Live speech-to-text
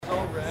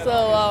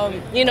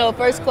You know,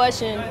 first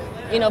question,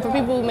 you know, for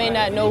people who may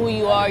not know who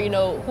you are, you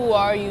know, who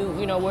are you,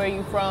 you know, where are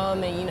you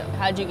from, and, you know,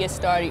 how'd you get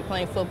started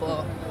playing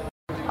football?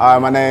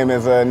 My name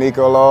is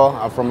Nico Law.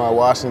 I'm from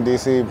Washington,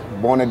 D.C.,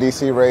 born in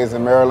D.C., raised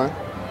in Maryland.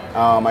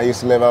 I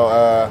used to live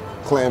out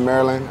Clinton,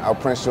 Maryland,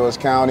 out Prince George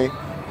County.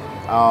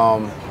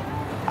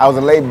 I was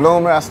a late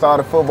bloomer. I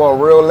started football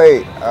real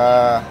late.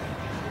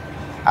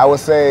 I would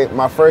say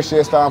my first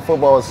year starting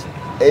football was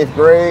 8th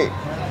grade,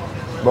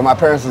 but my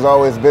parents was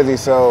always busy,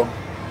 so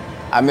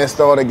I missed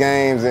all the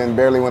games and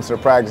barely went to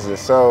the practices.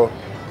 So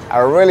I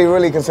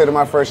really consider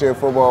my first year of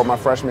football my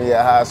freshman year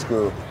at high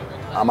school.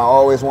 I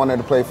always wanted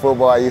to play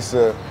football. I used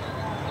to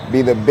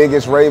be the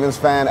biggest Ravens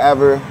fan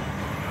ever,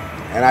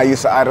 and I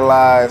used to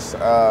idolize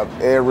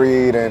Ed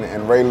Reed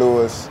and Ray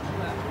Lewis.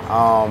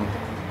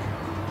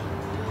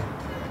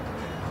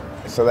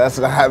 So that's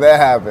how that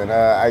happened.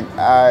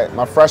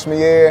 My freshman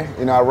year,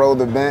 you know, I rode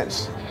the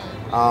bench,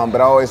 but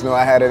I always knew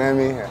I had it in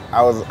me.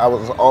 I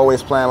was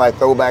always playing like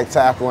throwback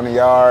tackle in the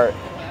yard,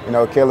 you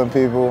know, killing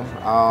people.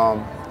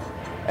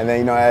 And then,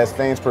 you know, as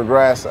things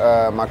progressed,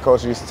 my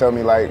coach used to tell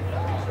me, like,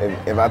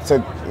 if I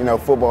took, you know,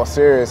 football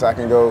serious, I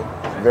can go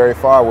very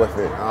far with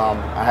it.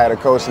 I had a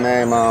coach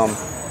named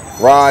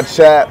Ron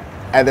Chapp.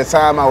 At the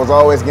time, I was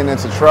always getting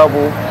into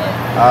trouble.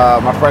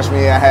 My freshman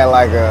year, I had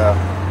like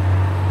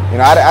you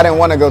know, I didn't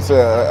want to go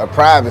to a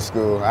private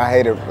school. I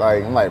hated,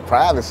 like, I'm like,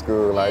 private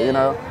school, like, you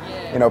know,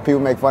 people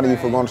make fun of you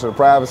for going to the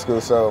private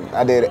school. So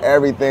I did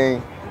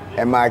everything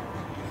in my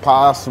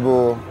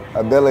possible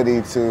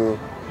ability to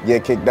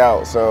get kicked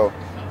out. So,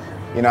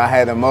 you know, I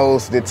had the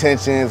most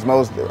detentions,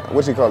 most,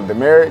 what you call it,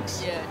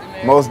 demerits? Yeah,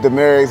 demerits. Most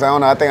demerits. I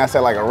don't know, I think I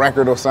set like a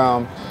record or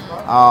something.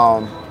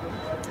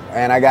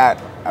 And I got,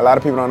 a lot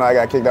of people don't know I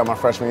got kicked out my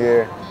freshman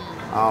year.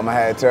 I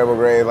had terrible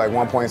grades, like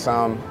 1 point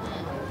something.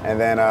 And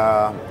then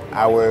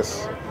I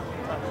was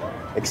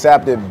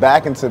accepted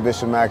back into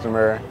Bishop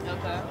McNamara.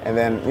 Okay. And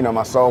then, you know,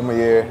 my sophomore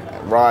year,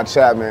 Rod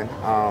Chapman,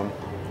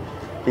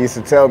 he used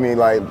to tell me,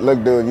 like,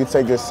 look, dude, you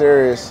take this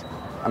serious.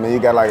 I mean, you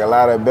got like a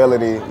lot of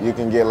ability. You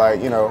can get,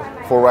 like, you know,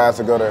 full rides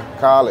to go to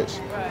college.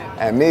 Right.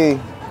 And me,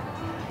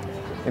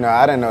 you know,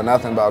 I didn't know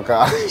nothing about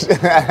college.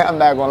 I'm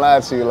not gonna lie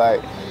to you,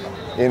 like,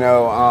 you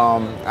know,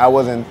 I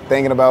wasn't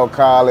thinking about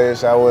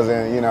college. I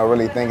wasn't, you know,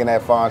 really thinking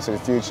that far into the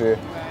future.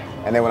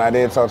 And then when I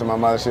did talk to my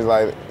mother, she's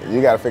like,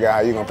 you got to figure out how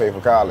you're going to pay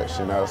for college,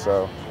 you know.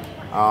 So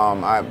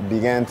I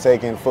began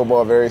taking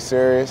football very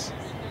serious.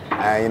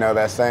 And, you know,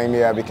 that same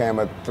year I became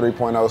a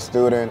 3.0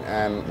 student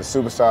and the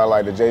superstar,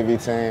 like the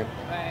JV team.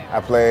 Right.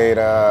 I played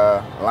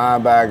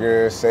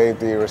linebacker,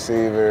 safety,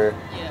 receiver,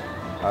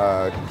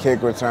 kick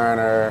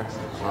returner,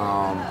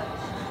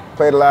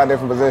 played a lot of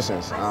different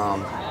positions.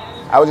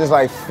 I was just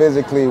like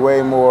physically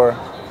way more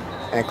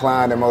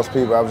inclined than most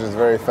people. I was just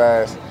very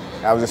fast.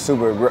 I was just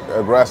super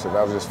aggressive.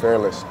 I was just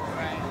fearless.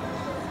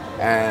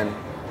 And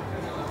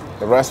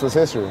the rest was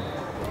history.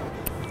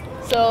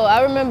 So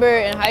I remember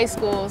in high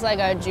school, it was like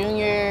our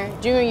junior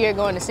year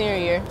going to senior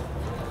year,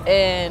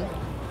 and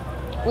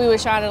we were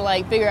trying to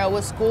like figure out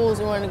what schools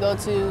we wanted to go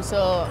to.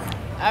 So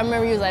I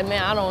remember he was like,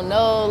 man, I don't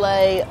know,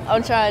 like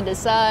I'm trying to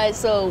decide.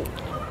 So,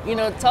 you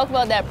know, talk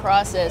about that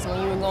process when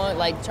you were going,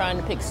 like trying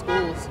to pick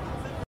schools.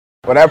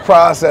 Well, that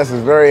process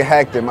is very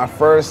hectic. My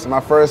first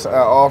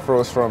offer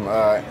was from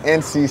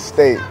NC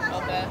State.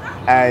 Okay.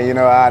 And, you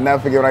know, I'll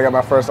never forget when I got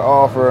my first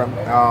offer.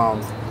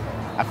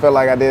 I felt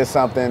like I did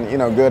something, you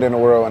know, good in the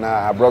world, and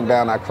I broke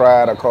down, I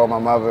cried, I called my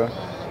mother.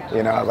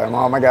 You know, I was like,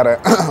 Mom, I got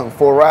a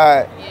full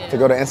ride to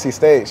go to NC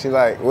State. She's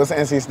like, what's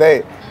NC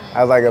State?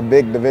 I was like, a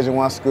big Division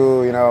I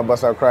school, you know, I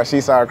bust out crying.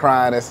 She started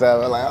crying and stuff. I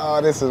was like,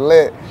 oh, this is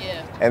lit.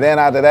 Yeah. And then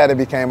after that, it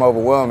became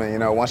overwhelming. You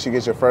know, once you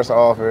get your first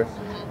offer,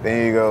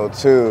 then you go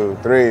 2,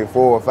 3,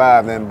 4,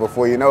 5. Then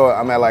before you know it,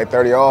 I'm at like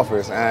 30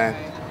 offers. And,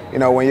 you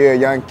know, when you're a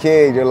young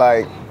kid, you're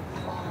like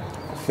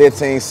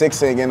 15,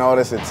 16, getting all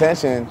this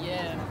attention.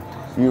 Yeah.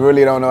 You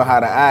really don't know how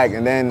to act.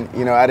 And then,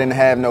 you know, I didn't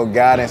have no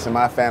guidance in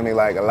my family,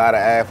 like a lot of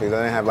athletes. I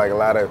didn't have like a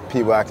lot of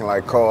people I can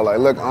like call, like,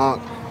 look, Unc,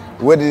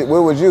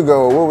 where would you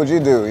go? What would you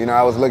do? You know,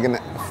 I was looking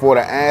for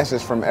the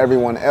answers from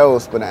everyone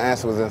else, but the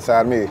answer was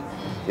inside me.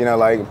 You know,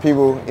 like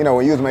people, you know,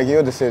 when you was making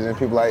your decision,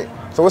 people like,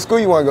 so what school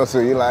you want to go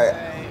to? You're like,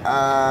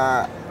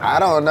 I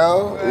don't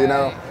know, you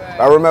know.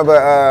 I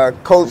remember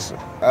Coach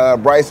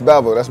Bryce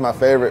Bevel, that's my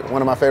favorite,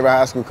 one of my favorite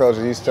high school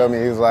coaches. He used to tell me,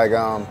 he was like,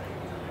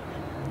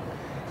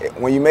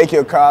 when you make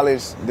your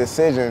college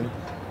decision,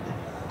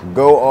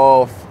 go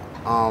off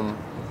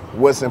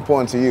what's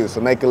important to you. So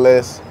make a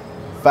list,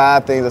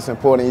 5 things that's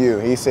important to you.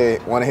 He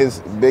said one of his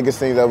biggest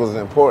things that was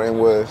important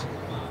was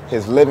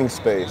his living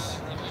space,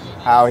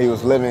 how he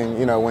was living,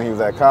 you know, when he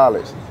was at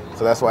college.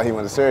 So that's why he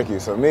went to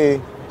Syracuse. So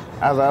me,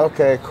 I was like,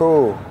 okay,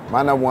 cool.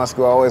 My #1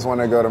 school, I always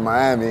wanted to go to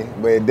Miami,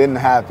 but it didn't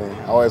happen.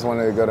 I always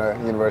wanted to go to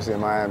University of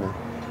Miami.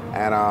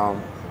 And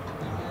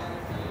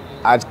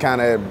I kind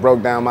of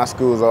broke down my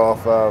schools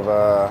off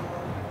of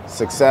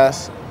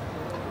success,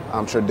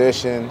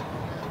 tradition,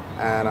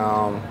 and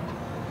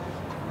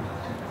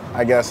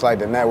I guess like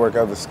the network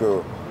of the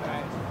school.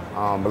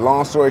 But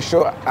long story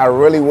short, I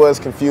really was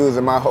confused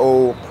in my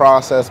whole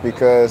process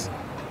because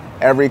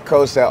every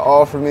coach that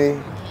offered me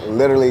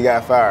literally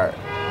got fired.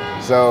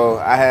 So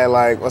I had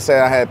like, let's say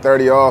I had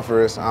 30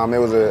 offers. It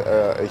was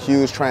a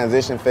huge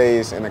transition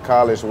phase in the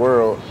college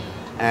world.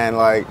 And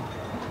like,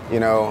 you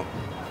know,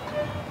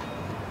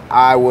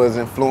 I was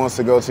influenced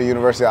to go to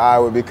University of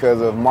Iowa because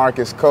of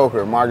Marcus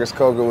Coker. Marcus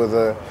Coker was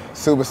a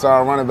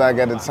superstar running back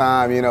at the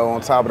time, you know,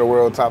 on top of the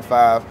world, top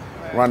 5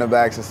 running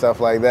backs and stuff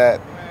like that.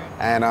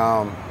 And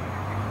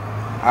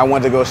I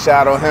went to go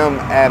shadow him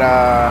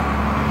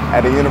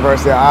at the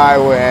University of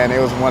Iowa, and it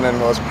was one of the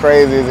most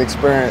craziest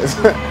experiences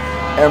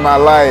in my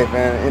life.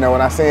 And, you know,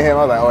 when I seen him,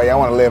 I was like, oh yeah, I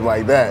want to live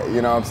like that,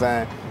 you know what I'm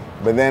saying?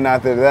 But then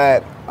after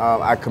that,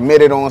 I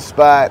committed on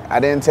spot. I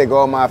didn't take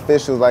all my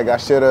officials like I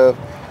should have.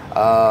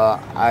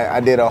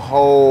 I did a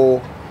whole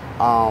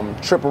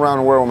trip around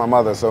the world with my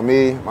mother. So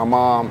me, my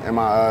mom, and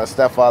my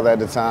stepfather at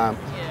the time,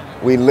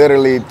 we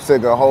literally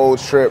took a whole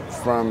trip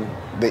from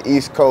the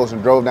East Coast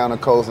and drove down the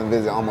coast and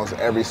visited almost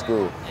every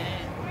school.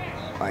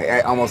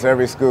 Like almost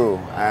every school.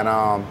 And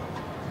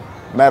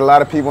met a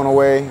lot of people on the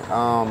way.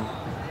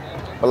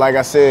 But like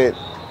I said,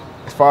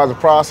 as far as the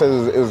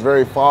process, it was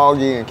very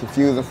foggy and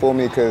confusing for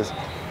me because,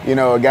 you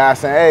know, a guy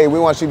saying, hey, we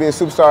want you to be a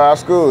superstar at our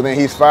school, then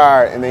he's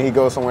fired and then he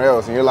goes somewhere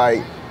else. And you're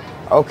like,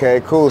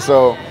 okay, cool.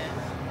 So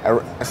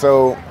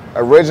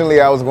originally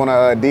I was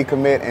gonna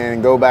decommit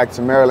and go back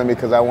to Maryland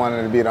because I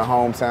wanted to be the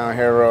hometown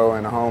hero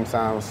and the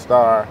hometown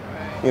star,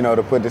 you know,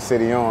 to put the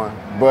city on.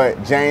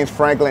 But James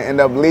Franklin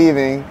ended up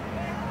leaving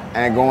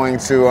and going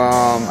to,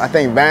 I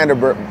think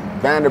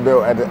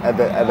Vanderbilt at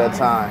that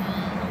time.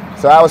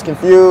 So I was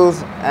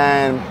confused,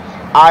 and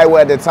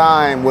Iowa at the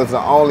time was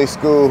the only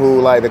school who,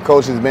 like, the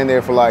coach has been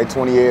there for like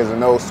 20 years and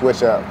no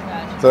switch up.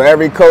 So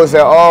every coach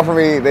that offered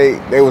me,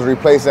 they was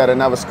replaced at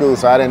another school.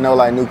 So I didn't know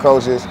like new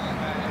coaches.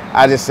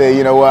 I just said,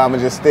 you know what, I'm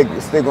gonna just stick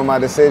with my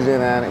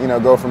decision and, you know,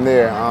 go from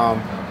there.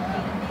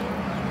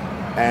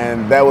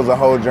 And that was a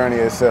whole journey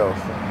itself.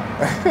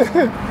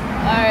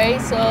 All right,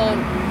 so,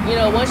 you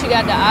know, once you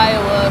got to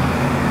Iowa,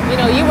 you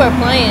know, you were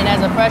playing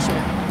as a freshman.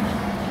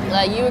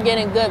 Like, you were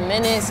getting good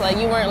minutes. Like,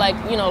 you weren't like,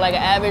 you know, like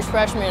an average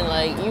freshman.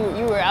 Like,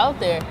 you were out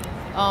there.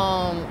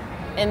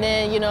 And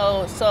then, you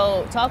know,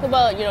 so talk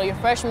about, you know, your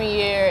freshman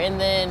year and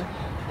then,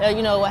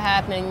 you know, what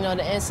happened, you know,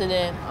 the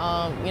incident,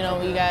 you know,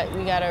 we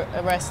got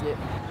arrested.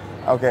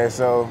 Okay,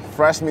 so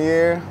freshman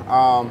year,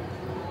 I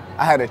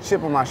had a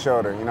chip on my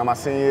shoulder. You know, my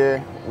senior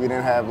year, we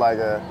didn't have like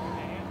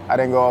I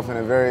didn't go off in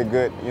a very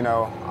good, you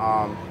know,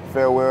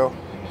 farewell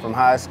from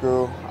high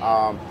school.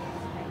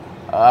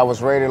 I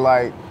was rated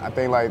like, I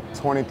think like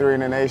 23 in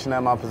the nation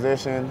at my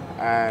position.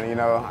 And, you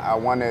know, I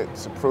wanted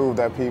to prove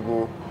that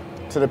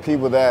to the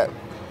people that,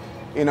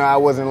 you know, I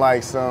wasn't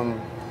like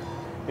some,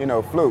 you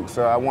know, fluke.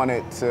 So I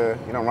wanted to,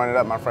 you know, run it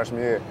up my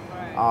freshman year.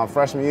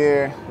 Freshman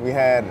year, we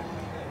had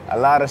a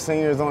lot of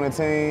seniors on the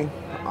team.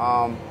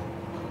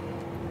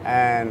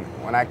 And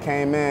when I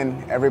came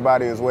in,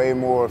 everybody was way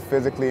more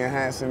physically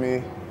enhanced than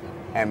me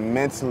and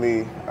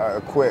mentally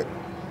equipped.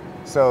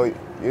 So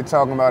you're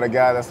talking about a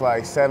guy that's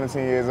like 17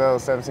 years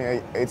old,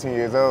 17, 18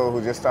 years old,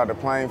 who just started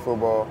playing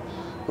football,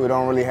 who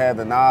don't really have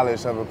the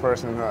knowledge of a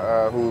person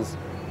whose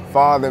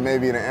father may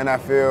be the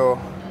NFL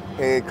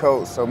head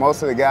coach. So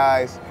most of the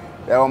guys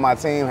that were on my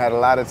team had a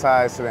lot of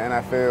ties to the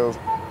NFL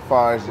as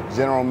far as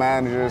general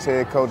managers,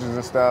 head coaches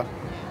and stuff,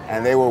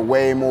 and they were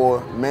way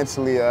more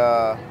mentally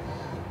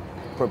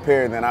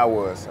prepared than I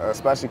was,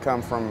 especially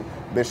coming from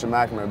Bishop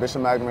McNamara.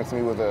 Bishop McNamara to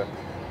me was a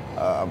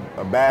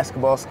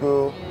basketball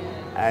school.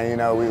 And, you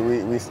know,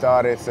 we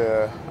started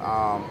to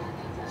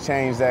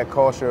change that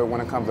culture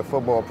when it comes to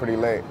football pretty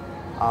late.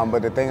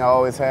 But the thing I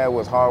always had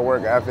was hard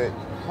work ethic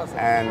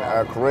and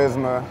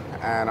charisma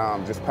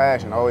and just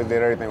passion. I always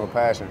did everything with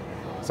passion.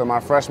 So my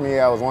freshman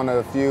year, I was one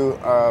of the few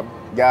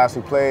guys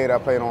who played. I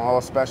played on all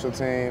special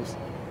teams.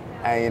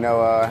 And, you know,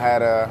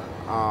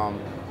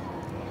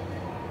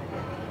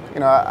 you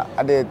know,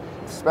 I did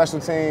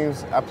special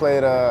teams. I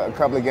played a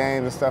couple of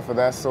games and stuff of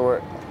that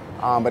sort.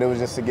 But it was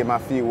just to get my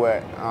feet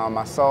wet.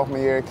 My sophomore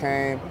year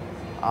came.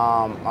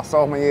 My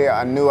sophomore year,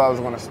 I knew I was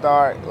going to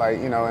start. Like,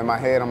 you know, in my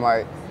head, I'm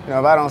like, you know,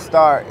 if I don't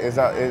start,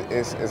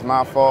 it's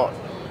my fault.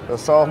 So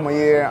sophomore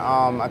year,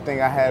 I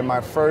think I had my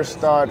first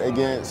start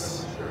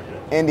against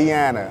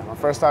Indiana. My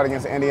first start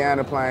against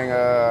Indiana playing,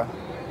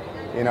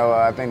 you know,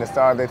 I think the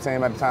star of their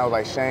team at the time was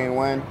like Shane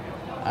Wynn.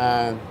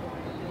 And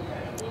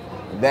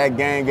that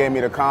game gave me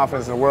the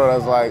confidence in the world. I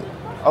was like,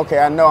 okay,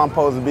 I know I'm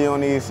supposed to be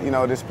on these, you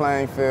know, this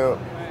playing field.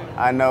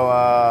 I know,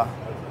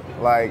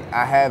 like,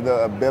 I have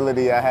the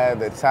ability, I have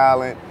the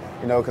talent,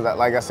 you know, because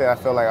like I said, I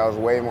feel like I was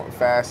way more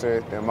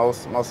faster than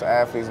most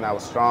athletes, and I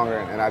was stronger,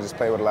 and I just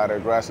played with a lot of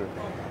aggression.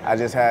 I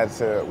just had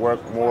to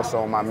work more so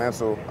on my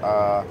mental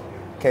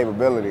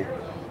capability.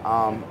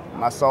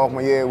 My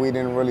sophomore year, we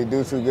didn't really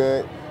do too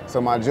good. So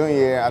my junior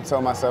year, I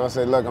told myself, I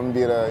said, look, I'm gonna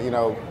be the, you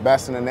know,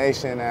 best in the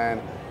nation, and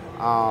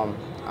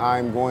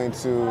I'm going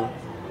to,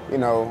 you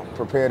know,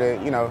 prepare to,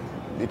 you know,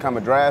 become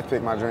a draft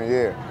pick my junior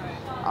year.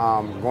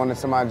 Going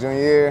into my junior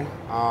year,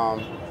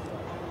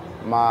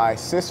 my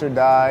sister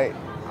died.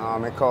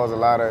 It caused a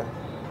lot of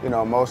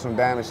emotional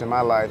damage in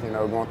my life,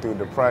 going through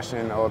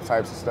depression, all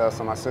types of stuff.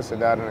 So my sister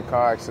died in a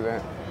car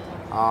accident.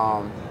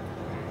 I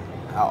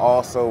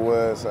also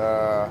was,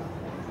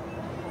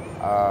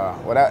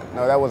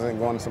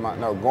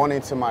 going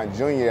into my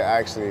junior year,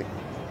 actually,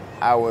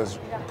 I was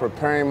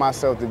preparing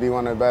myself to be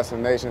one of the best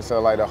in the nation. So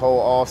like the whole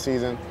off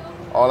season,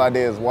 all I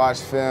did is watch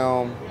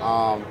film.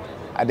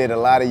 I did a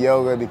lot of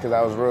yoga because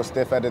I was real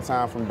stiff at the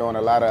time from doing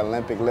a lot of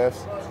Olympic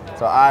lifts.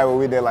 So Iowa,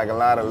 we did like a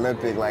lot of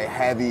Olympic, like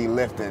heavy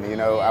lifting,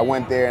 I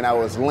went there and I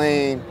was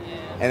lean.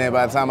 And then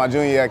by the time my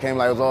junior year, I came,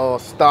 like, I was all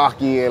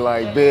stocky and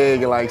like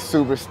big and like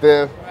super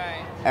stiff.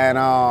 Right. And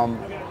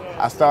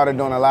I started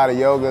doing a lot of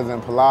yogas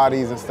and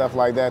Pilates and stuff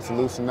like that to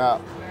loosen up.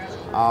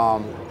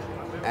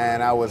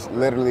 And I was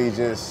literally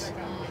just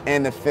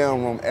in the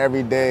film room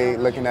every day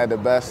looking at the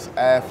best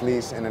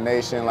athletes in the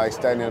nation, like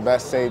studying the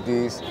best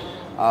safeties,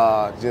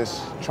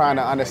 just trying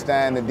to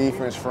understand the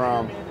defense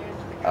from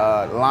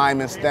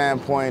lineman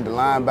standpoint, the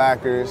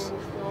linebackers,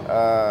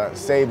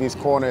 safeties,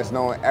 corners,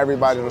 knowing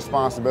everybody's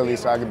responsibility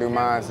so I could do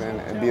mine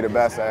and be the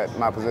best at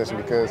my position.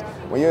 Because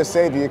when you're a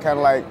safety, you're kind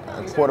of like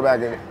a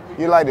quarterback.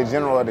 You're like the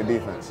general of the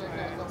defense.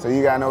 So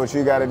you got to know what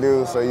you got to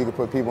do so you can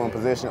put people in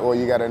position, or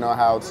you got to know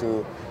how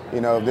to,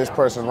 if this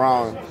person's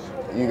wrong,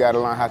 you got to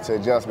learn how to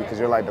adjust because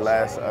you're like the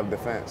last of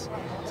defense.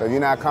 So if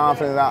you're not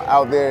confident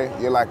out there,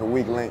 you're like a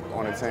weak link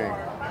on the team.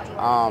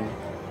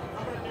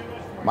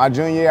 My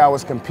junior year, I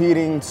was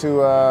competing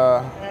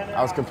for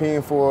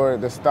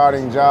the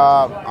starting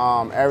job.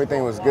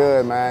 Everything was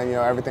good, man.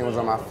 Everything was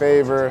in my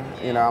favor.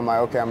 I'm like,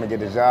 okay, I'm gonna get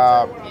the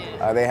job.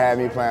 They had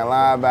me playing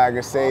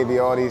linebacker, safety,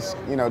 all these,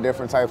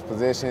 different types of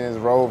positions,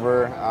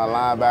 rover,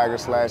 linebacker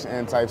 /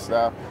 end type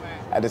stuff.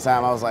 At the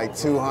time, I was like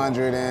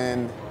 200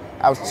 and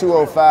I was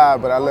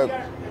 205, but I looked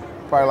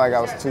probably like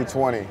I was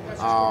 220.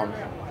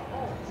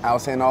 I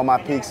was hitting all my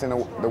peaks in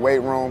the weight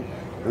room,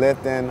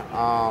 lifting,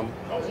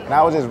 and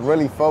I was just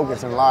really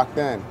focused and locked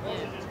in.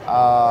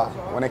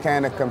 When it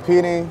came to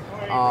competing,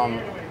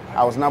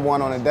 I was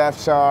 #1 on the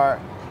depth chart,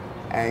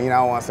 and I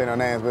don't want to say no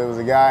names, but it was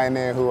a guy in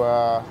there who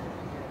I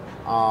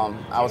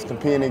was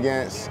competing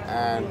against,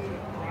 and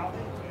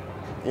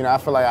I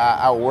feel like I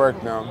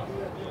outworked him.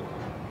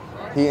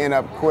 He ended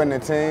up quitting the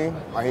team,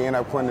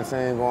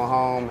 going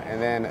home, and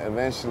then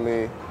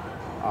eventually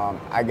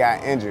I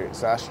got injured.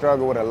 So I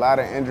struggled with a lot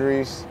of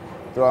injuries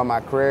throughout my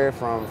career,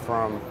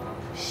 from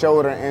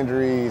shoulder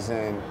injuries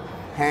and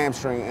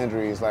hamstring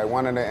injuries. Like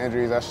one of the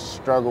injuries I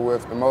struggled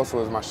with the most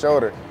was my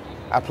shoulder.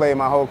 I played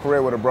my whole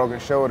career with a broken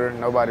shoulder.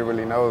 Nobody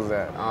really knows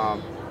that.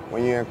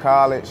 When you're in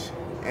college,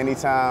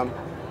 anytime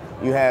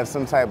you have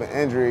some type of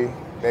injury,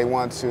 they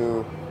want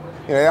to,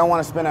 they don't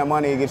want to spend that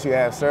money to get you to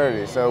have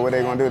surgery. So what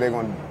they're gonna do, they're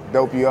gonna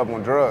dope you up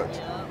on drugs.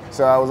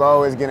 So I was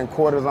always getting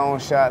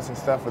cortisone shots and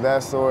stuff of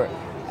that sort.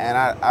 And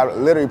I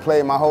literally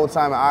played my whole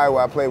time in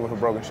Iowa, I played with a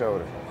broken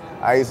shoulder.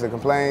 I used to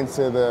complain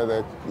to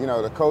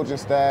the coaching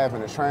staff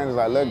and the trainers,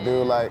 like, look,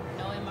 dude, like,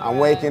 I'm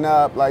waking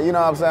up, like, what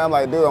I'm saying? I'm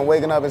like, dude, I'm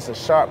waking up, it's a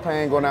sharp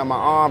pain going down my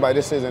arm, like,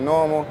 this isn't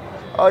normal.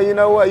 Oh, you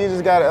know what? You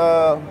just got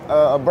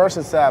a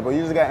bursa sample.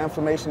 You just got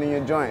inflammation in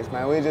your joints,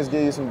 man. We'll just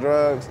give you some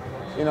drugs.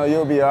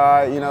 You'll be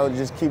all right.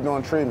 Just keep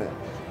doing treatment.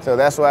 So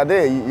that's what I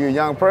did. You're a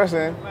young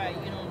person.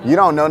 You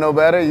don't know no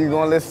better. You're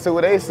going to listen to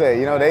what they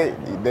say.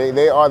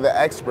 They are the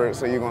experts,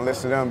 so you're going to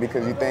listen to them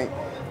because you think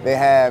they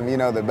have,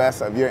 the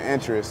best of your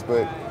interests.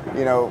 But,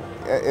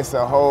 it's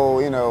a whole,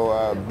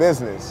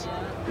 business,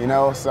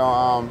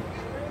 So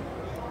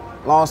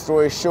long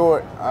story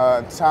short,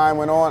 time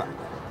went on.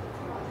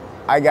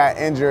 I got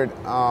injured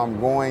what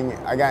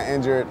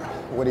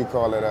do you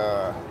call it?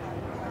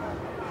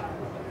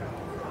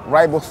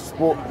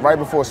 Right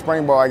before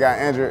spring ball, I got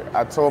injured.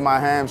 I tore my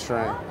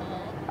hamstring.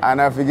 I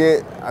never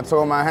forget, I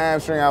tore my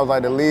hamstring. I was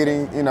like the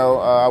leading,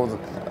 I was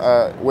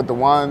with the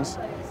ones.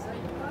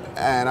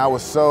 And I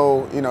was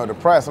so,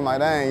 depressed. I'm like,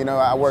 dang,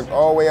 I worked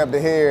all the way up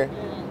to here.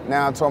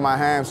 Now I tore my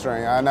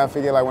hamstring. I never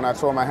forget, like when I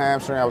tore my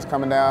hamstring, I was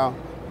coming down,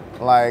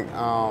 like,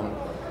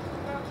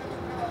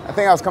 I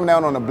think I was coming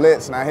down on a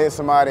blitz and I hit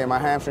somebody and my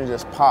hamstring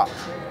just popped,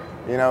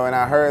 and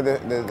I heard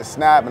the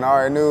snap and I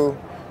already knew,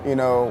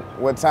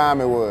 what time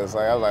it was.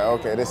 Like, I was like,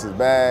 okay, this is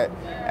bad.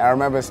 And I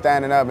remember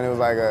standing up and it was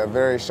like a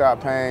very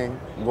sharp pain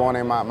going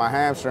in my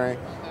hamstring.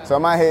 So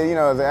in my head,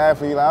 as an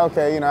athlete, like,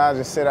 okay, I'll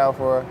just sit out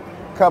for a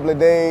couple of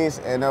days,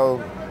 and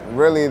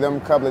really them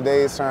couple of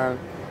days turned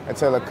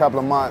until a couple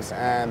of months.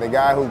 And the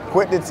guy who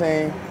quit the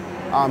team,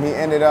 he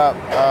ended up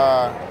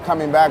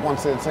coming back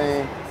onto the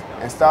team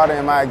and started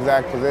in my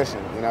exact position.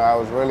 I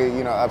was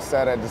really,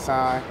 upset at the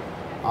time.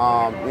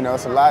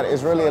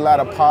 It's really a lot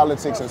of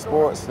politics in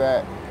sports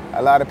that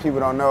a lot of people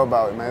don't know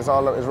about, man. It's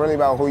really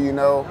about who you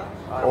know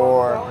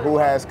or who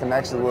has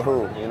connections with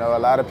who. A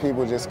lot of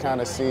people just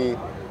kind of see,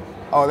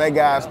 oh, that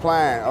guy's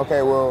playing.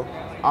 Okay, well,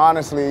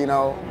 honestly,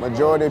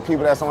 majority of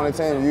people that's on the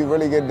team, you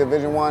really get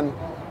Division I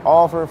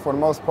offer, for the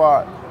most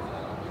part,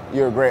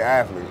 you're a great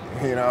athlete.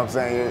 You know what I'm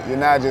saying? You're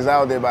not just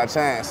out there by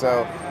chance.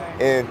 So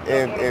if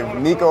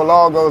Nico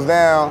Law goes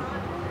down,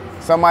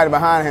 somebody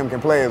behind him can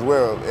play as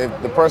well.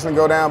 If the person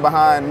go down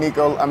behind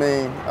Nico,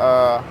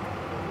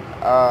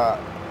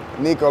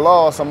 Nico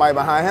Law, somebody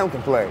behind him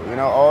can play. You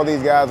know, all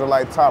these guys are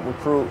like top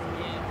recruit,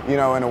 you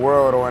know, in the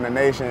world or in the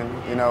nation,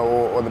 you know,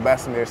 or the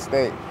best in their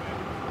state.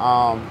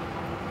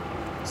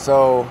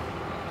 So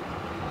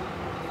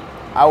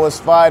I was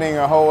fighting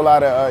a whole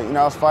lot of, you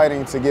know, I was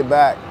fighting to get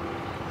back,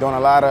 doing a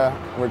lot of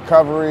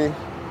recovery,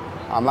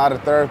 a lot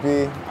of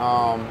therapy,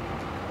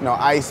 you know,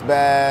 ice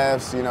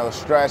baths, you know,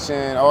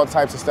 stretching, all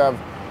types of stuff,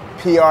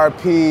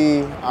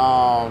 PRP,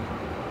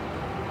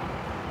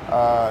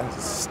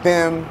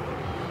 STEM,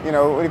 you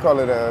know, what do you call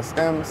it,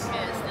 STEMs?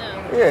 Yeah,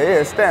 STEM.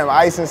 Yeah, STEM,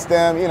 ice and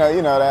STEM, you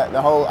know that,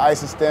 the whole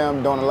ice and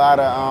STEM, doing a lot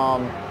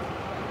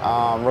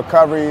of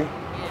recovery,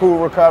 pool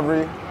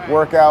recovery,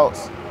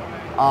 workouts.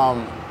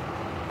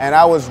 And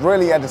I was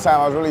really, at the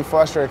time, I was really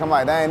frustrated. I'm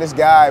like, dang, this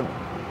guy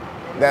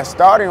that's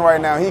starting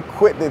right now, he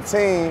quit the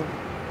team,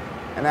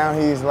 and now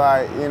he's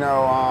like, you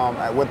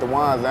know, with the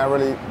ones. That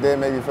really did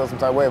make me feel some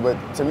type of way. But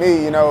to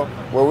me, you know,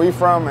 where we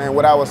from and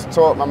what I was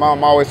taught, my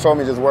mom always told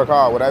me just work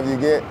hard. Whatever you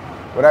get,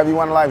 whatever you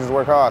want in life, just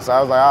work hard. So I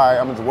was like, all right,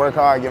 I'm gonna just work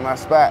hard, get my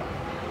spot.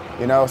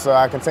 You know, so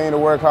I continued to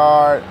work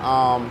hard.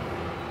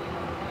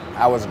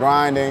 I was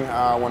grinding.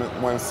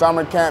 When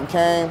summer camp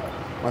came,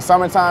 when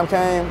summertime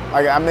came,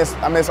 like I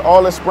missed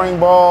all the spring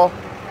ball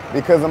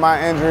because of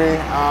my injury.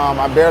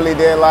 I barely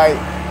did like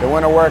the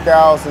winter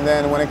workouts, and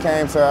then when it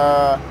came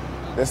to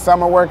the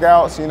summer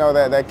workouts, you know,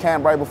 that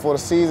camp right before the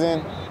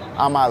season,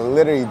 I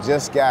literally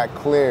just got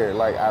cleared.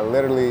 Like I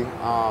literally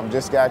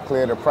just got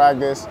cleared to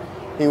practice.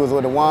 He was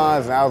with the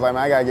ones, and I was like,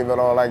 man, I gotta give it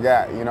all I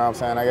got. You know what I'm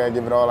saying? I gotta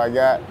give it all I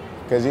got,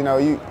 because you know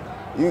you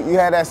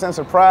had that sense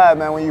of pride,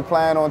 man, when you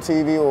playing on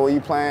TV or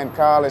you playing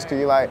college, because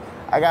you like,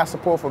 I got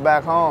support for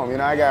back home. You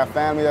know, I got a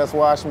family that's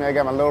watching me. I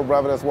got my little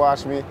brother that's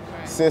watching me,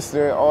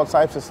 sister, all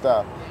types of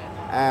stuff.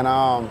 And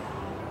I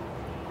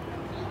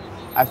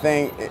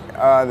think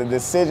the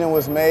decision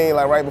was made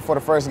like right before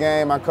the first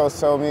game. My coach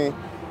told me,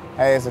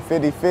 hey, it's a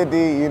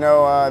 50-50. You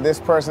know, this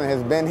person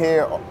has been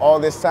here all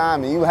this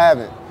time and you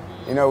haven't.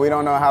 You know, we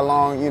don't know how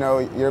long, you know,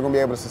 you're gonna be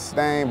able to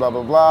sustain, blah,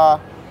 blah, blah.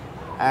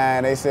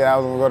 And they said I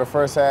was gonna go to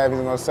first half, he's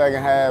gonna go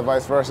second half,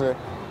 vice versa.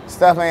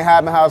 Stuff ain't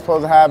happening how it's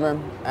supposed to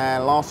happen,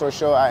 and long story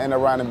short, I ended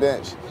up riding the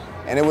bench.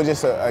 And it was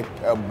just a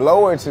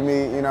blower to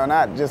me, you know,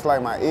 not just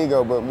like my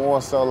ego, but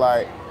more so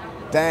like,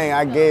 dang,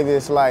 I gave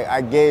it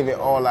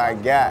all I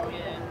got.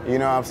 You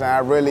know what I'm saying? I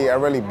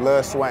really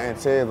blood, sweat, and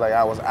tears, like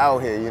I was out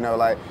here, you know,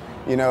 like,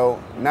 you know,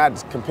 not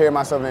to compare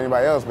myself to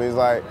anybody else, but it's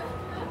like,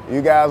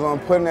 you guys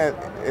aren't putting in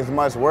as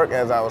much work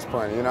as I was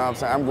putting, you know what I'm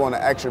saying? I'm going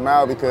the extra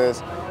mile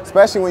because,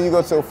 especially when you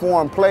go to a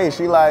foreign place,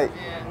 you like,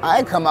 I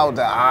ain't come out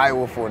to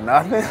Iowa for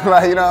nothing.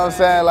 Like, you know what I'm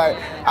saying? Like,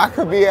 I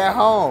could be at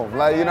home.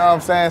 Like, you know what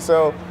I'm saying?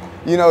 So,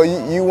 you know,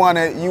 you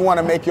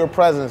wanna make your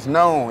presence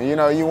known. You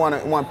know, you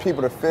want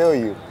people to feel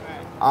you.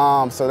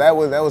 So that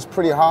was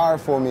pretty hard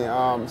for me.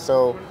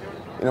 So,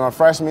 you know,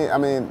 first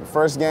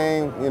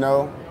game, you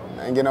know,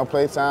 I didn't get no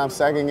play time.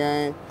 Second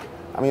game,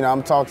 I mean,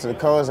 I'm talking to the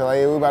coach, like,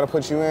 hey, we about to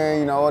put you in,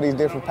 you know, all these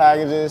different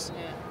packages.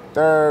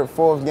 Third,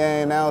 fourth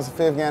game, now it's the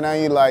fifth game,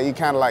 now you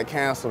kind of like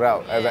canceled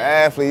out. As an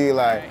athlete, you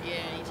like,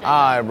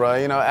 all right, bro,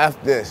 you know,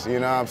 F this, you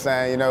know what I'm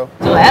saying, you know.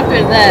 So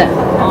after that,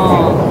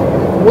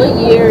 what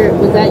year,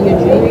 was that your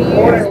junior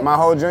year? My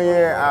whole junior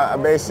year, I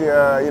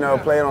basically, you know,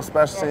 played on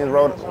special teams,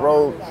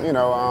 role, you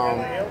know,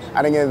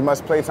 I didn't get as much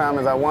play time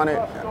as I wanted.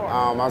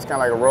 I was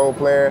kind of like a role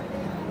player.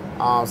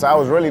 So I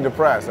was really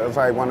depressed. It was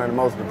like one of the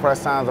most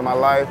depressed times of my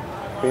life.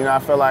 But, you know, I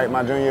felt like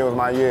my junior year was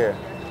my year.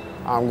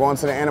 Going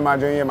to the end of my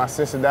junior year, my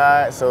sister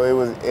died, so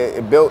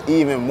it built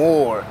even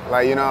more.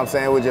 Like, you know what I'm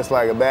saying? It was just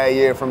like a bad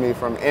year for me,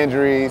 from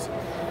injuries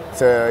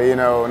to, you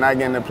know, not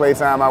getting the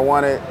playtime I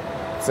wanted,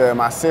 to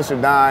my sister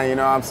dying, you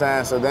know what I'm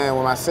saying? So then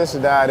when my sister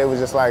died, it was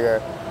just like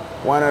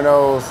one of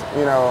those,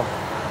 you know,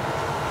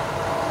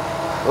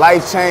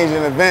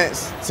 life-changing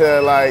events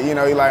to, like, you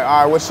know, you're like,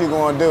 all right, what you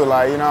gonna do?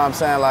 Like, you know what I'm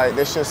saying? Like,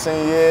 this your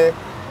senior year,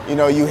 you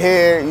know, you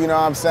here, you know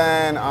what I'm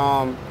saying?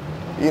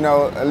 You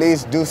know, at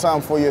least do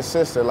something for your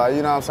sister, like,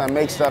 you know what I'm saying?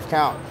 Make stuff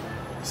count.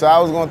 So I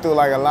was going through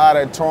like a lot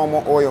of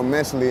turmoil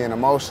mentally and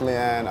emotionally,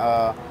 and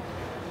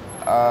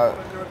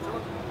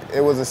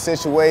it was a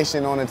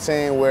situation on the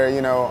team where,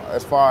 you know,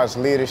 as far as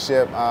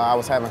leadership, I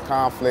was having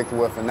conflict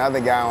with another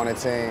guy on the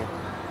team,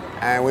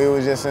 and we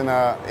were just in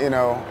a, you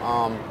know,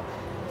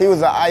 he was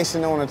the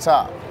icing on the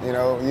top. You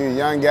know, you're a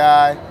young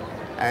guy,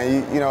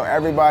 and you know,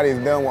 everybody's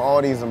dealing with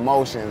all these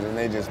emotions, and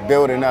they just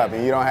building up,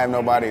 and you don't have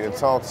nobody to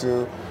talk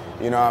to.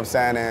 You know what I'm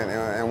saying?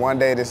 And one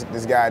day this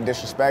guy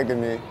disrespected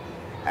me,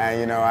 and,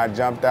 you know, I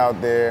jumped out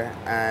there,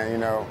 and, you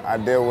know, I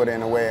dealt with it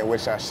in a way in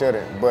which I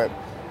shouldn't. But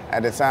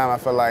at the time, I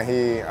felt like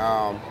he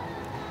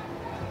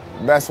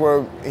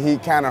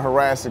kind of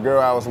harassed the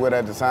girl I was with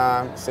at the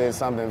time, said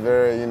something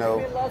very, you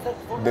know,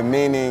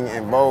 demeaning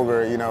and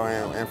vulgar, you know,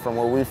 and from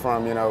where we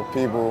from, you know,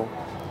 people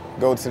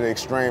go to the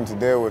extreme to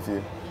deal with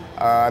you.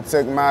 I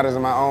took matters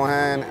in my own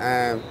hand,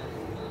 and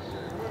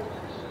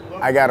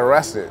I got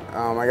arrested.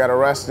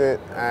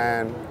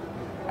 And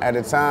at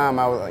the time,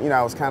 I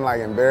was kind of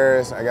like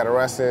embarrassed. I got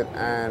arrested,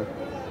 and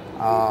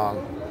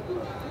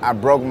I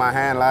broke my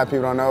hand. A lot of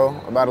people don't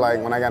know about it.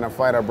 Like, when I got in a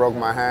fight, I broke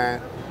my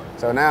hand.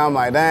 So now I'm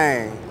like,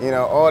 dang, you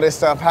know, all this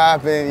stuff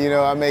happened. You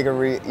know,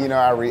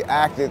 I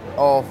reacted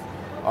off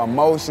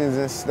emotions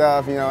and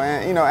stuff.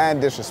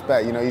 And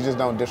disrespect. You know, you just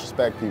don't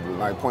disrespect people,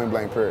 like point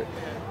blank period.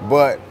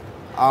 But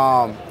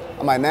I'm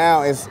like,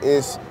 now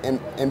it's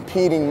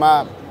impeding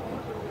my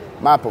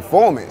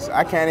performance.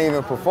 I can't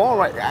even perform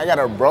right.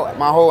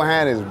 My whole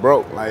hand is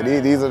broke. Like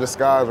these are the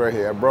scars right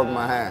here. I broke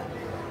my hand.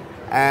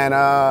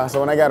 And so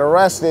when I got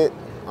arrested,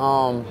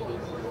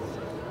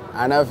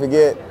 I never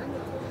forget,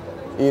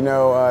 they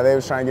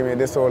was trying to give me a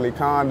disorderly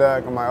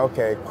conduct. I'm like,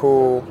 okay,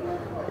 cool.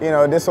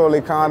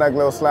 Disorderly conduct,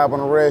 little slap on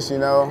the wrist,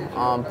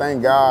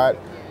 thank God.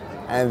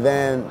 And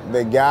then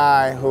the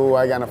guy who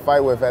I got in a fight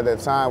with at that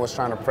time was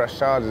trying to press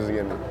charges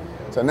against me.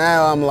 So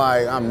now I'm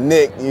like, I'm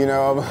Nick,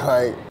 I'm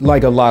like.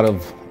 Like a lot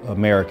of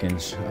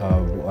Americans,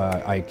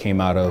 I came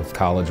out of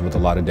college with a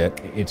lot of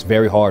debt. It's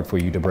very hard for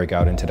you to break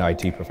out into the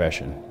IT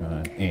profession,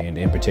 and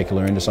in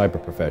particular in the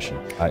cyber profession.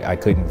 I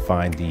couldn't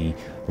find the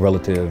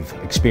relative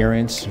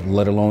experience,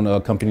 let alone a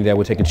company that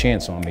would take a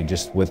chance on me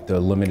just with the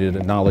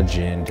limited knowledge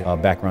and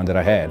background that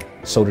I had.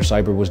 Soder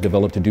Cyber was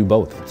developed to do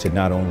both, to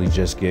not only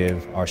just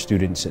give our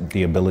students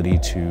the ability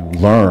to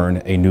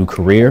learn a new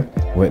career,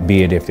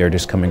 be it if they're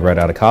just coming right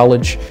out of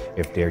college,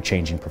 if they're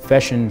changing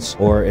professions,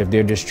 or if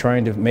they're just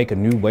trying to make a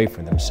new way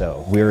for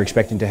themselves. We're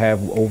expecting to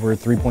have over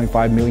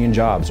 3.5 million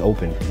jobs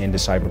open in the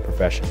cyber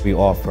profession. We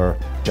offer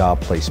job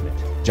placement.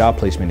 Job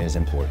placement is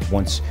important.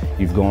 Once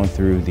you've gone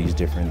through these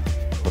different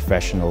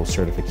professional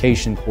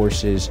certification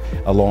courses,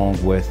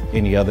 along with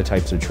any other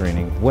types of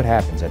training, what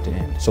happens at the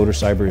end? Soder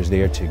Cyber is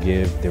there to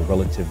give the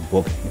relative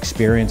book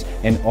experience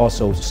and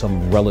also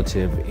some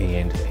relative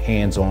and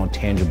hands-on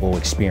tangible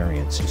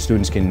experience.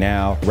 Students can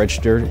now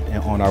register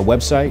on our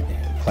website.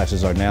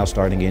 Classes are now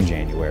starting in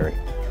January.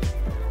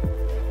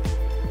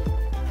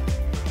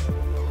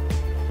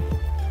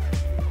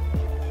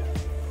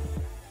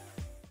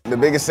 The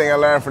biggest thing I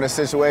learned from the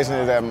situation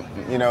is that,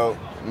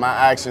 my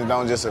actions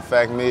don't just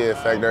affect me, it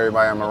affect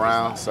everybody I'm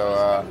around.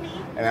 So,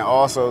 and then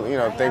also,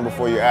 think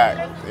before you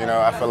act.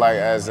 I feel like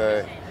as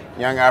a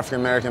young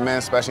African-American man,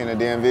 especially in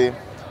the DMV,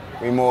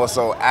 we more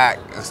so act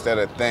instead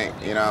of think,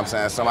 you know what I'm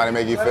saying? Somebody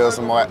make you feel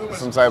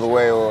some type of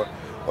way or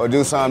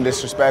do something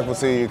disrespectful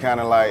to you, you kind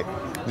of like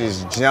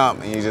just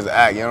jump and you just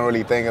act. You don't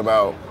really think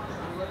about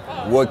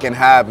what can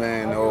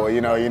happen, or,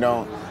 you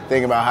don't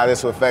think about how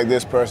this will affect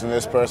this person,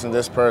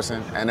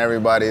 and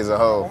everybody as a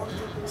whole.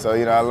 So,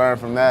 I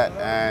learned from that,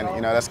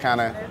 and, that's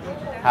kind of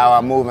how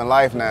I move in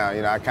life now.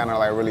 I kind of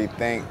like really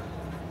think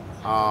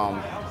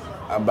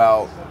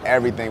about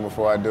everything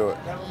before I do it.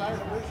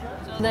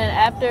 Then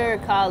after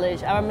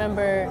college, I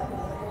remember,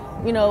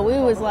 we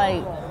was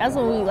like, that's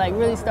when we like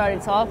really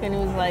started talking.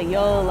 It was like,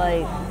 yo,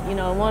 like,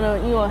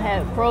 wanna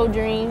have pro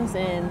dreams,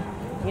 and,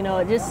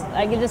 it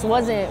just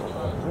wasn't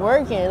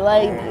working.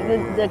 Like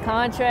the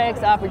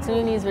contracts, the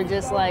opportunities were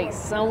just like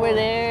somewhere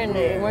there, and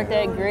they weren't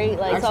that great.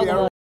 Like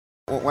actually,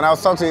 when I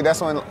was talking to you, that's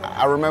when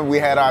I remember we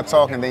had our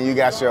talk, and then you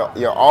got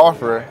your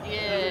offer.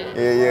 Yeah.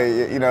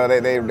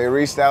 They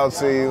reached out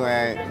to you,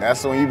 and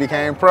that's when you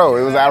became pro.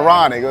 It was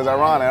ironic.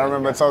 I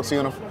remember talking to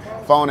you on the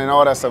phone and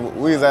all that stuff.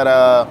 We was at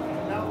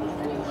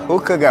who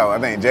cookout? I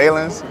think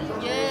Jalen's.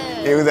 Yeah.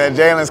 It was at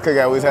Jalen's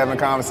cookout. We was having a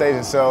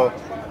conversation. So.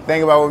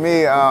 Think about with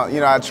me,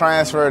 I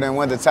transferred and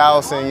went to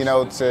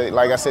Towson, to,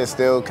 like I said,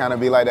 still kind of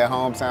be like that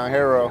hometown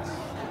hero.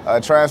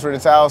 Transferred to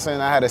Towson,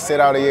 I had to sit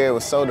out a year. It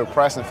was so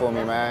depressing for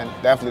me, man,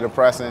 definitely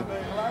depressing.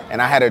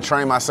 And I had to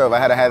train myself. I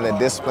had to have the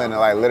discipline,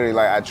 and literally,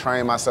 I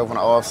trained myself in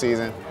the off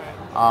season.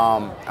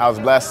 I was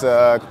blessed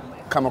to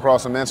come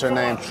across a mentor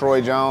named Troy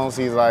Jones.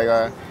 He's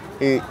like,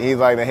 he's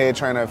like the head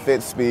trainer of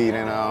Fit Speed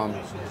in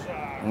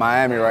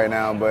Miami right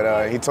now.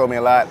 But he told me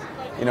a lot,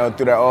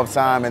 through that off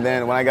time. And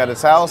then when I got to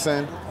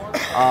Towson,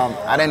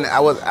 I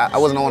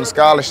wasn't on a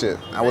scholarship.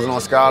 I wasn't on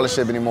a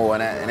scholarship anymore,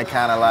 and it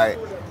kind of like,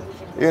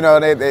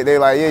 they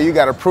like, yeah, you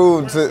got to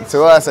prove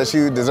to us that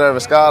you deserve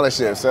a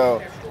scholarship.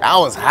 So I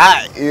was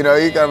hot, you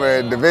come to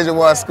a Division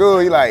I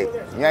school, you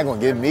ain't gonna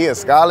give me a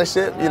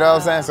scholarship, you know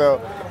what I'm saying? So,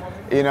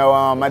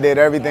 I did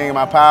everything in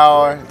my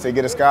power to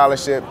get a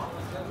scholarship.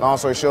 Long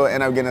story short,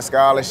 ended up getting a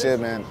scholarship,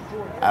 and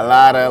a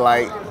lot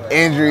of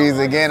injuries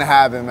again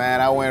happened,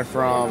 man. I went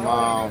from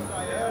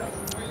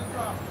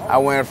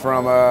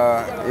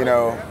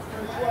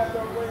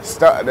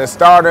the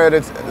starter of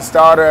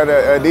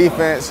the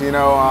defense,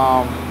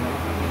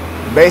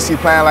 basically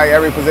playing like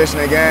every position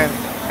again.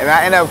 And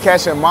I ended up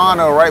catching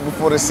mono right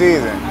before the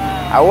season.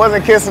 I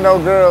wasn't kissing no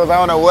girls. I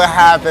don't know what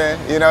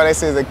happened. They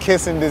say it's a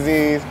kissing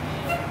disease.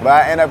 But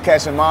I ended up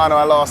catching mono.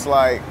 I lost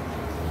like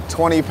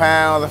 20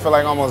 pounds. I feel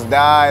like I almost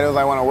died. It was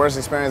like one of the worst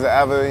experiences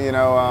ever.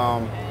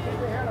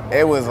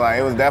 It was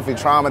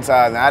definitely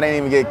traumatizing. I didn't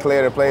even get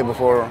cleared to play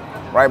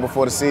right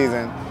before the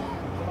season.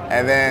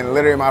 And then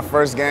literally my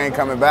first game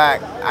coming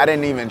back, I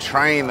didn't even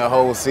train the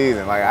whole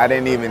season.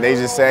 They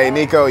just say,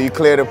 Nico, you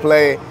clear to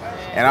play.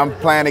 And I'm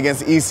playing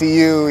against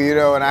ECU,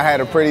 and I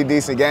had a pretty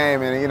decent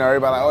game. And,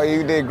 everybody like, oh,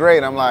 you did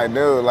great. I'm like,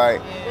 dude,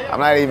 I'm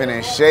not even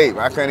in shape.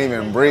 I couldn't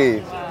even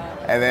breathe.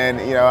 And then,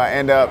 I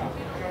end up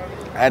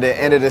at the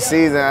end of the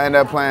season, I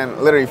ended up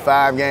playing literally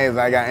 5 games, and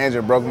I got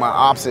injured, broke my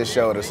opposite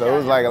shoulder. So it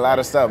was like a lot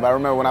of stuff. But I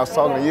remember when I was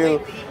talking to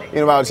you,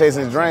 about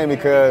chasing this dream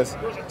because,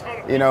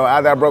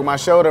 after I broke my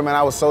shoulder, man,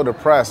 I was so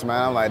depressed,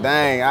 man. I'm like,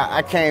 dang,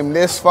 I came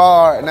this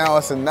far, now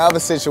it's another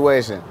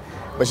situation.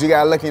 But you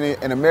gotta look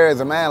in the mirror as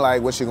a man,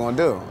 like, what you gonna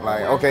do?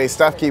 Like, okay,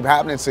 stuff keep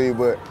happening to you,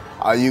 but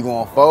are you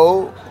gonna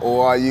fold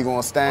or are you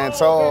gonna stand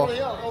tall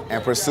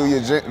and pursue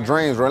your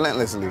dreams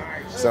relentlessly?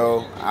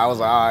 So I was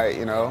like,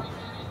 all right,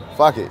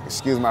 fuck it,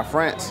 excuse my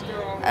French.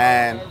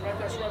 And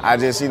I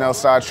just,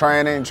 started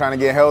training, trying to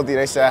get healthy.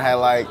 They said I had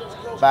like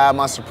 5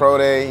 months of pro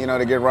day,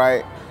 to get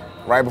right.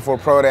 Right before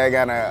pro day, I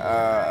got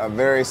a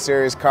very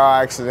serious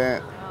car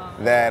accident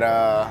that,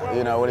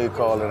 what do you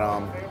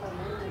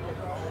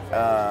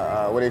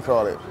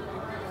call it?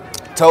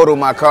 Totaled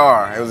my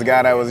car. It was a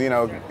guy that was,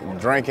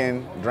 drink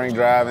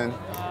driving.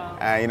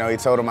 And, he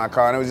totaled my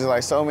car. And it was just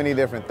like so many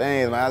different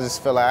things, man. I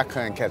just feel like I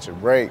couldn't catch a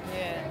break.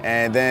 Yeah.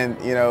 And then,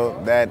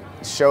 that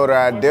shoulder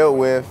I dealt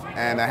with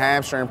and the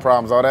hamstring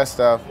problems, all that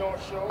stuff,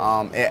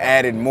 it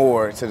added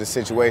more to the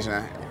situation.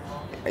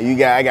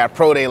 I got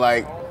pro day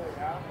like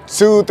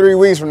 2-3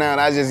 weeks from now,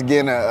 and I just get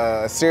in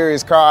a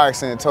serious car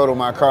accident, totaled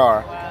my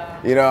car.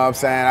 You know what I'm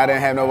saying? I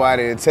didn't have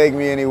nobody to take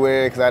me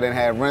anywhere because I didn't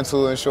have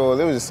rental insurance.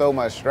 It was just so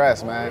much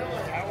stress, man.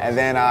 And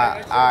then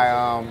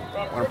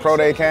when pro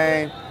day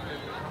came,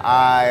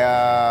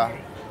 I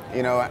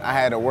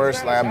had the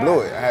worst, like I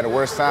blew it. I had the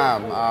worst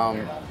time.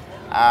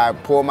 I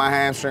pulled my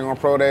hamstring on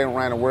pro day and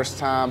ran the worst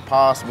time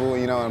possible.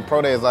 And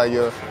pro day is like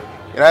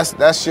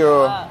that's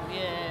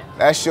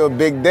your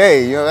big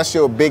day. That's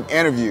your big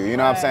interview. You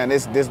know what I'm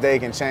saying? This day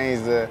can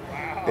change the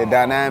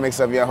dynamics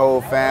of your whole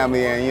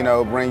family and,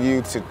 bring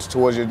you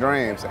towards your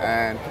dreams.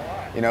 And,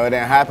 it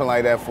didn't happen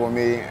like that for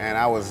me, and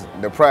I was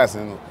depressed.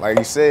 And like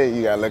you said,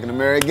 you got to look in the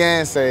mirror again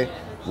and say,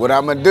 what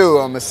I'm going to do?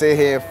 I'm going to sit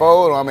here and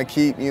fold, or I'm going to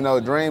keep,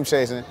 dream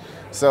chasing.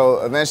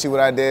 So eventually what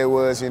I did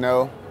was,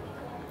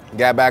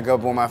 got back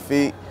up on my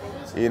feet.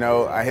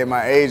 I hit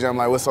my age. I'm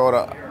like, what's all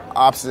the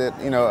opposite,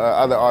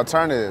 other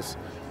alternatives?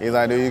 He's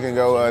like, dude, you can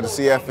go to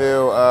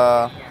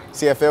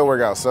CFL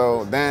workout.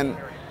 So then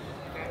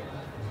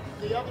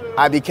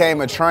I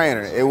became a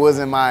trainer. It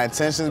wasn't my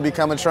intention to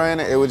become a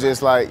trainer. It was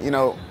just like,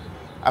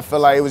 I feel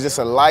like it was just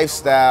a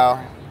lifestyle,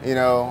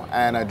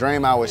 and a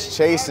dream I was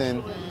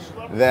chasing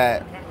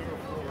that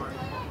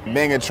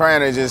being a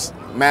trainer just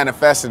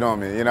manifested on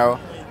me, I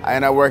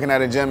ended up working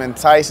at a gym in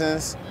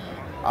Tysons,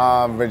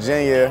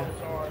 Virginia.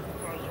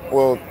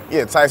 Well,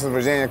 yeah, Tysons,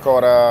 Virginia,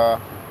 called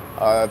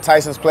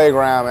Tysons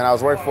Playground, and I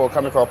was working for a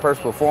company called Perks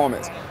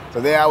Performance.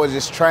 So there I was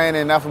just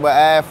training nothing but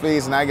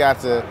athletes, and I got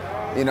to,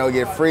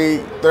 get free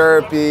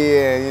therapy,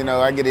 and,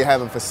 I get to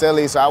have a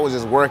facility. So I was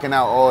just working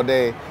out all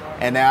day.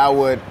 And then I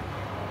would,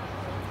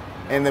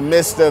 in the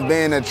midst of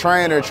being a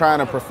trainer, trying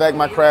to perfect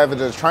my craft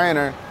as a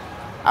trainer,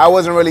 I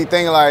wasn't really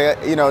thinking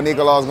like,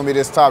 Nico Law is gonna be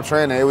this top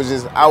trainer. It was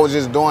just, I was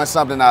just doing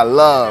something I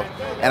love.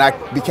 And I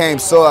became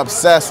so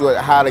obsessed with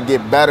how to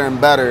get better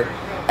and better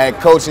at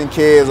coaching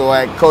kids or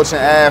at coaching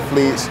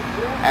athletes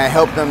and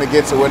help them to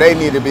get to where they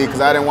need to be,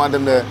 because I didn't want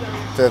them to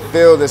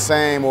feel the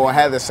same or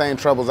have the same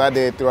troubles I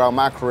did throughout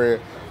my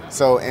career.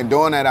 So in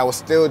doing that, I was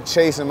still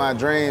chasing my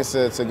dreams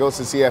to go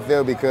to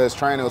CFL because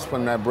training was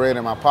putting that bread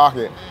in my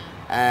pocket.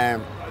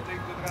 And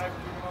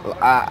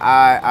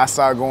I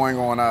started going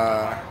on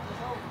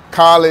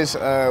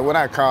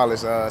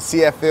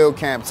CFL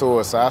camp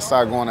tours. So I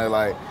started going to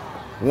like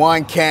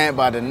one camp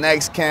by the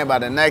next camp by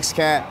the next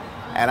camp.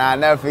 And I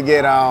never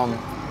forget,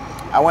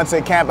 I went to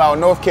a camp out in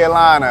North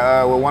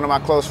Carolina with one of my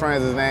close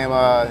friends. His name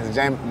is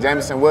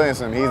Jameson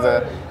Williamson. He's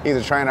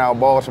a trainer out of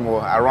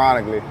Baltimore,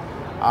 ironically.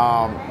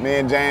 Me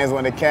and James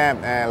went to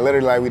camp and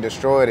literally like we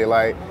destroyed it.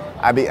 Like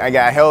I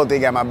got healthy,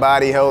 got my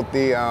body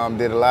healthy,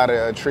 did a lot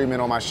of treatment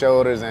on my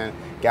shoulders and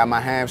got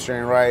my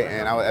hamstring right.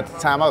 And at the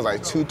time I was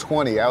like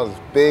 220. I was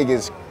big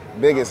as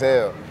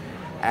hell.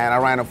 And I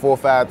ran a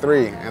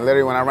 4.53. And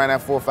literally when I ran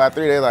that 4.53,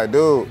 they were like,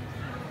 dude,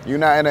 you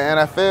not in the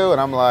NFL?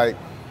 And I'm like,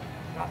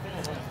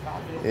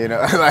 like, you know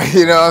what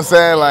I'm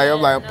saying? Like,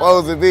 I'm like,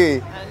 supposed to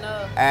be. I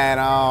know. And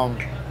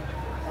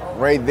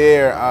right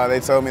there, they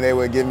told me they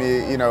would give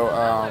me,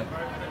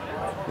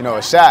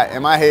 a shot.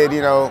 In my head,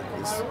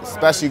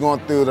 especially going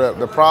through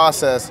the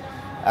process,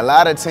 a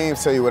lot of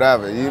teams tell you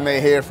whatever. You may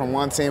hear from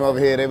one team over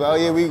here, they go, oh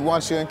yeah, we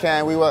want you in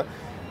Canton, we want.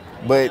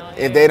 But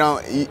if they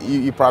don't,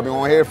 you probably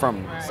won't hear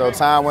from them. So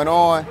time went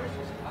on.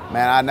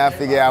 Man, I never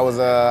forget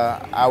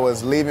I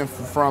was leaving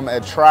from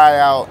a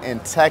tryout in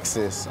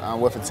Texas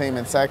with a team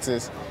in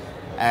Texas,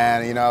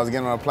 and I was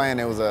getting on a plane.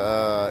 It was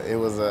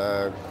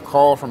a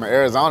call from an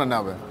Arizona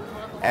number,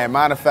 and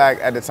matter of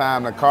fact, at the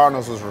time the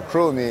Cardinals was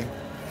recruiting me,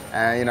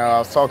 and I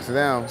was talking to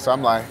them. So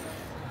I'm like,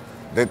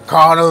 the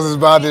Cardinals is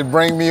about to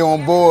bring me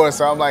on board.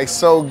 So I'm like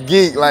so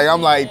geeked, like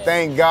I'm like,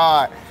 thank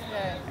God.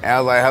 And I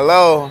was like,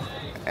 hello,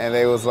 and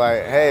they was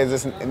like, hey, is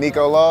this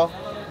Nico Law?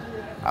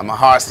 My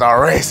heart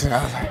started racing.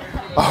 I was like,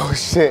 oh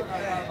shit.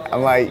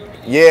 I'm like,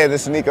 yeah,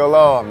 this is Nico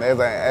Law. And they was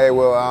like, hey,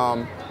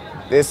 well,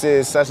 this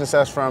is such and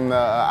such from the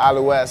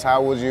Alouettes.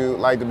 How would you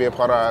like to be a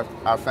part of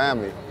our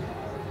family?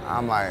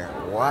 I'm like,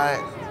 what?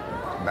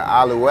 The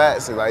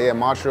Alouettes? He's like, yeah,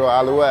 Montreal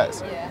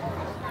Alouettes. Yeah.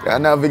 I'll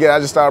never forget, I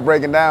just started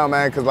breaking down,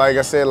 man, because like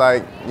I said,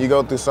 like, you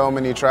go through so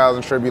many trials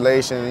and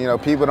tribulations, you know,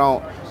 people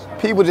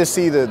just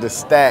see the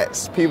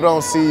stats. People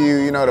don't see you,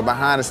 you know, the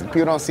behind the scenes.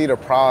 People don't see the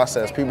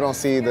process. People don't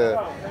see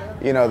the,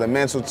 you know, the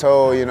mental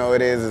toll, you know,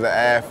 it is as an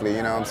athlete,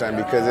 you know what I'm saying?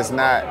 Because it's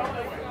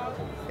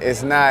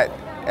not,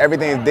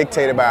 everything is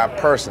dictated by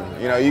a person.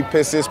 You know, you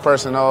piss this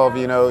person off,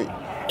 you know,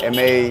 it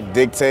may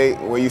dictate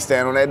where you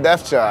stand on that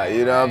depth chart,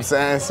 you know what I'm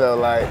saying? So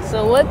like.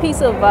 So what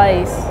piece of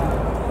advice,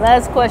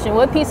 last question,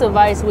 what piece of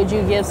advice would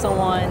you give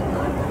someone,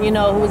 you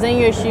know, who was in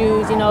your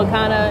shoes, you know,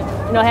 kind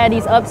of, you know, had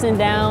these ups and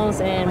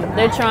downs and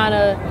they're trying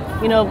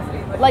to, you know,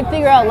 like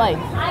figure out life,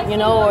 you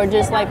know, or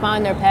just like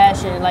find their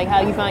passion, like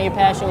how you found your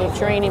passion with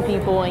training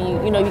people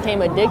and you know,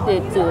 became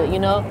addicted to it, you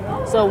know?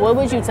 So what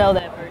would you tell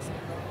that person?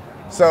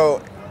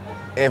 So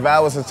if I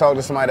was to talk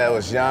to somebody that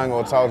was young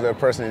or talk to a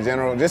person in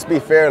general, just be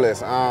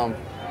fearless.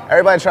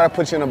 Everybody try to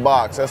put you in a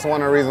box. That's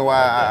one of the reasons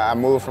why I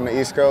moved from the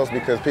East Coast,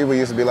 because people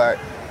used to be like,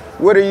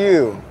 what are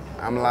you?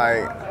 I'm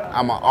like,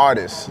 I'm an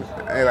artist.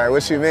 They're like,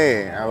 what you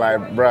mean? I'm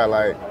like, bro,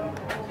 like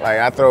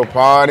I throw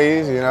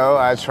parties, you know,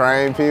 I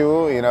train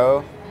people, you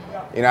know.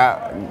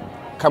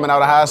 Coming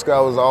out of high school,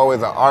 I was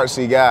always an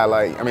artsy guy.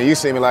 Like, I mean, you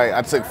see me, like,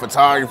 I took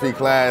photography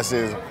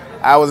classes.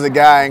 I was a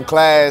guy in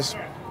class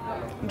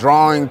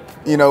drawing,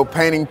 you know,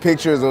 painting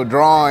pictures or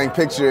drawing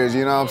pictures,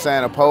 you know what I'm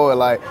saying, a poet.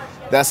 Like,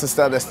 that's the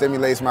stuff that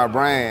stimulates my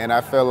brain. And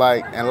I feel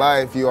like in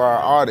life, you are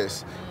an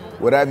artist.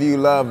 Whatever you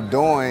love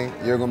doing,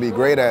 you're gonna be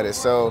great at it.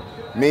 So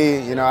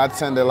me, you know, I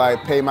tend to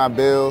like pay my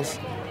bills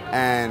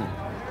and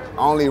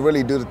only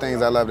really do the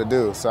things I love to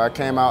do. So I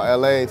came out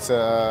LA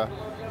to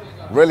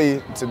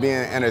really to be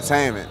in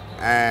entertainment.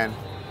 And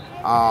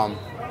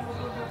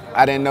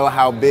I didn't know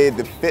how big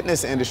the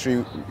fitness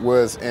industry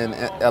was in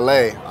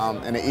LA.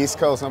 In the East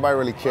Coast, nobody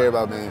really cared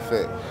about being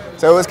fit.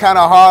 So it was kind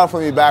of hard for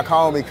me back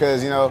home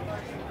because, you know,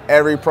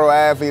 every pro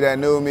athlete that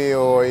knew me,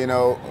 or, you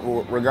know,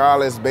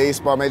 regardless,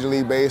 baseball, Major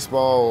League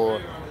Baseball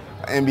or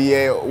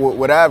NBA,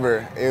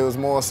 whatever, it was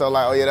more so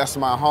like, oh yeah, that's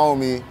my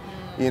homie.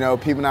 You know,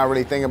 people not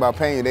really thinking about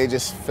paying you. They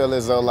just feel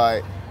as though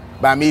like,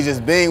 by me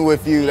just being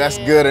with you, that's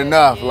good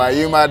enough. Yeah. Like,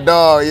 you my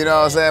dog, you know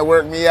what I'm saying?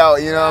 Work me out,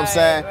 you know what I'm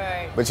saying?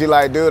 Right. But you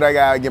like, dude, I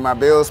gotta get my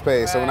bills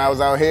paid. Right. So when I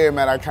was out here,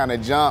 man, I kind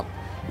of jumped,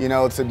 you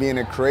know, to be in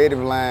a creative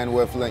line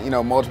with, you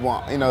know,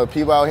 multiple, you know,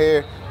 people out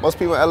here. Most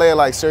people in LA are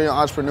like serial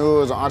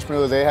entrepreneurs or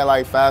entrepreneurs. They had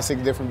like 5,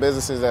 6 different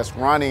businesses that's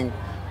running,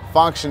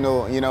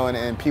 functional, you know,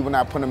 and people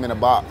not putting them in a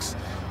box.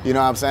 You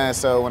know what I'm saying?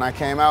 So when I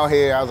came out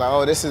here, I was like,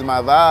 oh, this is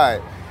my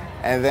vibe.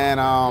 And then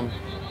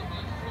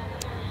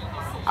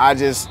I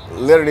just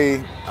literally,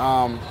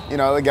 you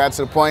know, it got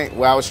to the point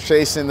where I was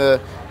chasing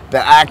the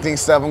acting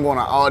stuff. I'm going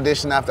to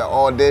audition after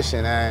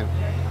audition and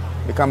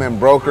becoming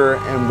broker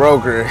and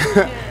broker.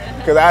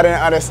 Because I didn't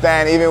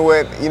understand, even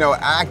with, you know,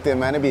 acting,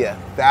 man, it'd be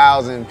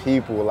 1,000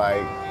 people,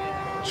 like,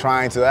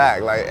 trying to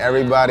act. Like,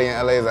 everybody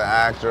in LA is an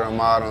actor, a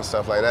model, and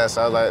stuff like that.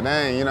 So I was like,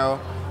 dang, you know,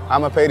 I'm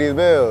going to pay these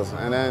bills.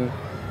 And then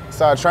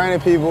started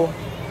training people.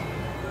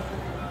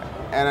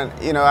 And,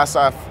 you know, I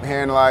started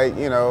hearing, like,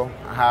 you know,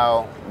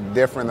 how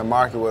different the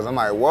market was. I'm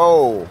like,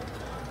 whoa,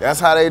 that's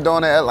how they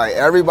doing it? Like,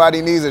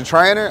 everybody needs a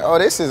trainer? Oh,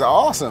 this is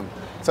awesome.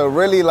 So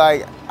really,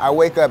 like, I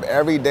wake up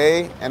every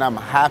day and I'm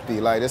happy.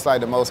 Like, it's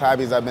like the most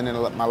happiest I've been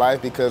in my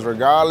life, because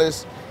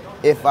regardless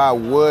if I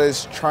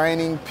was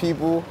training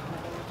people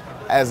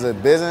as a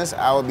business,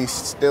 I would be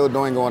still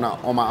going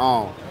on my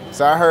own.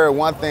 So I heard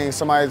one thing,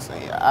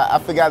 I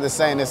forgot the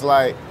saying, it's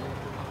like,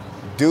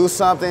 do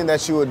something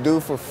that you would do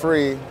for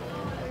free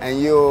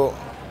and you'll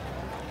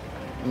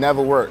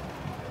never work.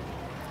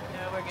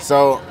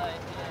 So,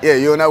 yeah,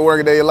 you'll never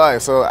work a day of your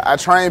life. So I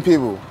train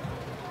people.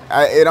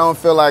 It don't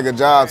feel like a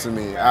job to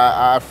me.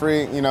 I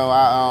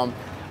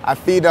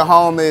feed the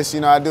homeless.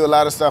 You know, I do a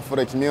lot of stuff for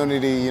the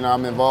community. You know,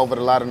 I'm involved with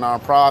a lot of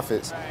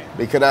nonprofits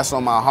because that's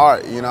on my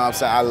heart. You know what I'm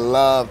saying? I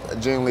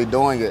love genuinely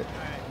doing it.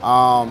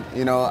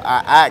 You know,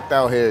 I act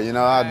out here. You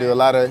know, I do a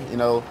lot of, you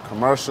know,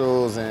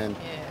 commercials and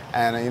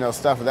you know,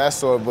 stuff of that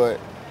sort. But,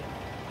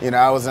 you know,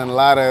 I was in a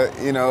lot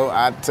of, you know,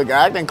 I took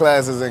acting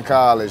classes in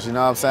college. You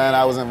know what I'm saying?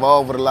 I was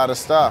involved with a lot of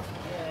stuff.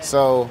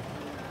 So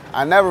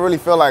I never really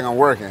feel like I'm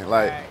working.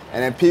 Like.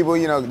 And then people,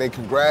 you know, they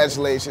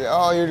congratulate you.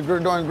 Oh, you're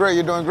doing great,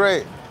 you're doing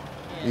great.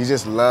 You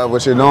just love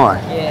what you're doing.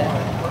 Yeah.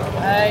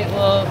 All right,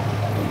 well,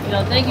 you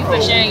know, thank you for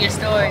sharing your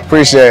story.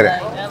 Appreciate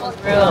it. Like, that was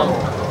real.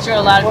 I'm sure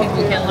a lot of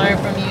people can learn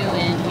from you,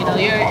 and, you know,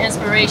 you're an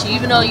inspiration.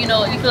 Even though, you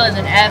know, you feel as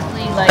an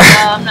athlete, like,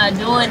 oh, I'm not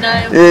doing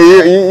nothing.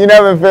 Yeah, you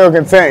never feel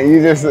content.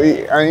 You just,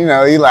 you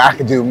know, you like, I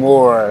could do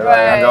more. Right. Like,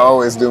 I can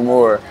always do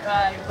more.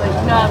 Right, but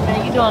you know,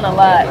 man, you're doing a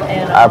lot.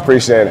 And, I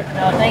appreciate it. You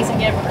know, thanks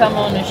again for coming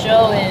on the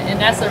show, and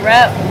that's a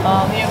wrap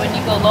here with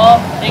Nico Law.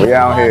 We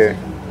out here.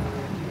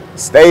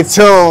 Stay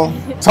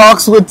tuned.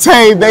 Talks with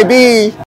Tay, baby.